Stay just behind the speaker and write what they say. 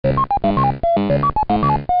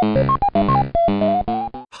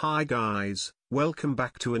Hi guys, welcome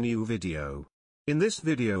back to a new video. In this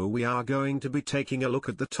video we are going to be taking a look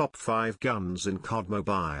at the top 5 guns in COD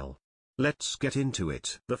Mobile. Let's get into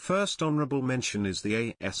it. The first honorable mention is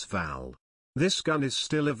the AS-Val. This gun is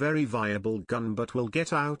still a very viable gun but will get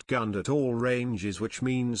outgunned at all ranges, which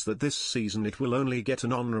means that this season it will only get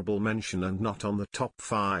an honorable mention and not on the top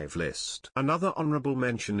 5 list. Another honorable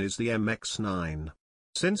mention is the MX-9.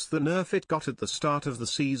 Since the nerf it got at the start of the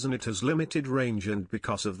season, it has limited range, and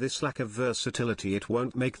because of this lack of versatility it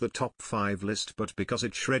won't make the top 5 list, but because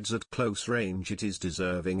it shreds at close range it is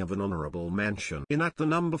deserving of an honorable mention. In at the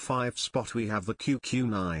number 5 spot we have the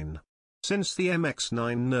QQ9. Since the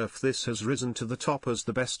MX-9 nerf, this has risen to the top as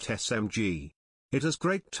the best SMG. It has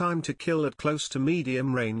great time to kill at close to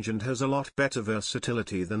medium range and has a lot better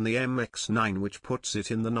versatility than the MX-9, which puts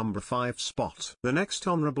it in the number 5 spot. The next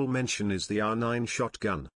honorable mention is the R9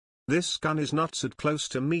 shotgun. This gun is not at close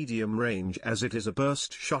to medium range as it is a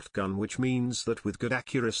burst shotgun, which means that with good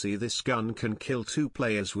accuracy this gun can kill 2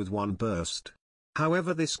 players with 1 burst.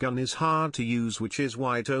 However, this gun is hard to use, which is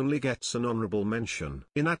why it only gets an honorable mention.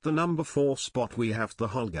 In at the number 4 spot we have the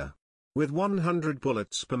Holger. With 100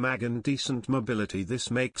 bullets per mag and decent mobility,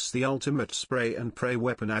 this makes the ultimate spray and pray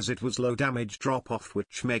weapon, as it was low damage drop off,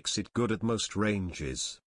 which makes it good at most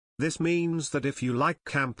ranges. This means that if you like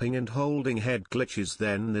camping and holding head glitches,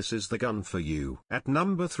 then this is the gun for you. At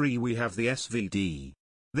number 3 we have the SVD.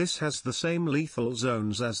 This has the same lethal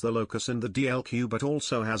zones as the Locus and the DLQ, but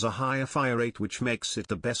also has a higher fire rate, which makes it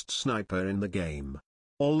the best sniper in the game.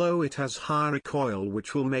 Although it has high recoil,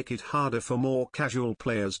 which will make it harder for more casual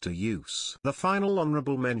players to use. The final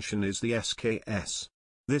honorable mention is the SKS.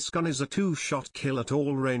 This gun is a 2-shot kill at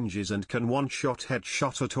all ranges and can 1-shot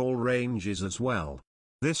headshot at all ranges as well.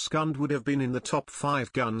 This gun would have been in the top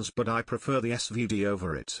 5 guns, but I prefer the SVD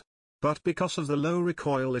over it. But because of the low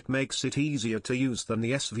recoil it makes it easier to use than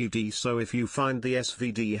the SVD, so if you find the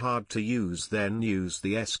SVD hard to use, then use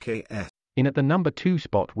the SKS. In at the number 2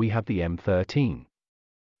 spot we have the M13.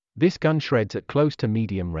 This gun shreds at close to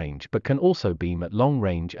medium range but can also beam at long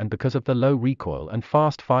range, and because of the low recoil and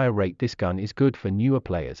fast fire rate this gun is good for newer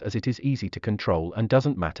players as it is easy to control and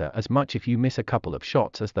doesn't matter as much if you miss a couple of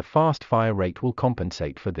shots, as the fast fire rate will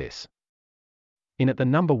compensate for this. In at the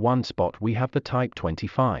number 1 spot we have the Type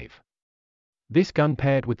 25. This gun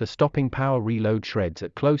paired with the stopping power reload shreds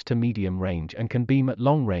at close to medium range and can beam at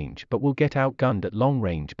long range, but will get outgunned at long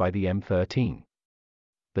range by the M13.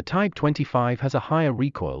 The Type 25 has a higher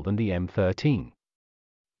recoil than the M13.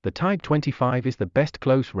 The Type 25 is the best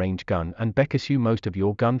close-range gun, and because most of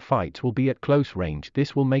your gun fights will be at close range,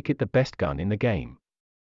 this will make it the best gun in the game.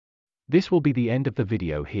 This will be the end of the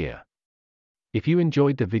video here. If you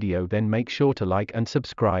enjoyed the video, then make sure to like and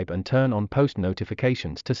subscribe and turn on post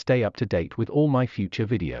notifications to stay up to date with all my future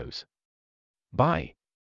videos. Bye.